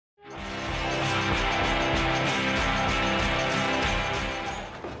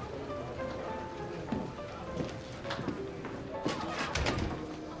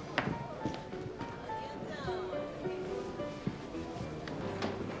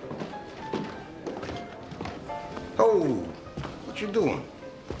Oh, what you doing?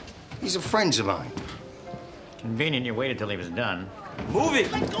 These are friends of mine. Convenient you waited till he was done. Move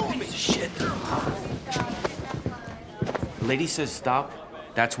it! Let go of me! Shit. The lady says stop.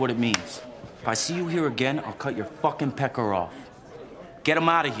 That's what it means. If I see you here again, I'll cut your fucking pecker off. Get him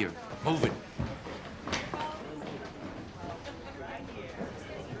out of here. Move it.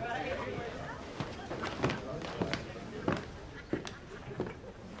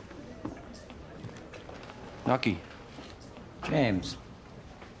 Nucky. James.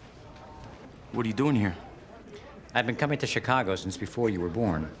 What are you doing here? I've been coming to Chicago since before you were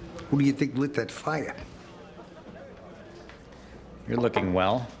born. Who do you think lit that fire? You're looking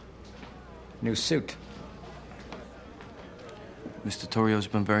well. New suit. Mr. Torrio's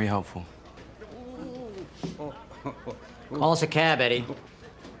been very helpful. Call us a cab, Eddie.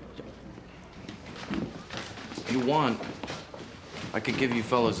 If you want, I could give you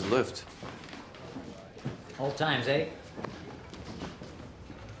fellas a lift. Old times, eh?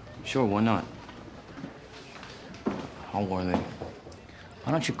 Sure, why not? How are they?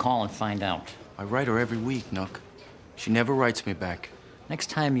 Why don't you call and find out? I write her every week, Nuck. She never writes me back. Next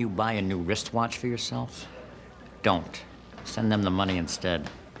time you buy a new wristwatch for yourself, don't. Send them the money instead.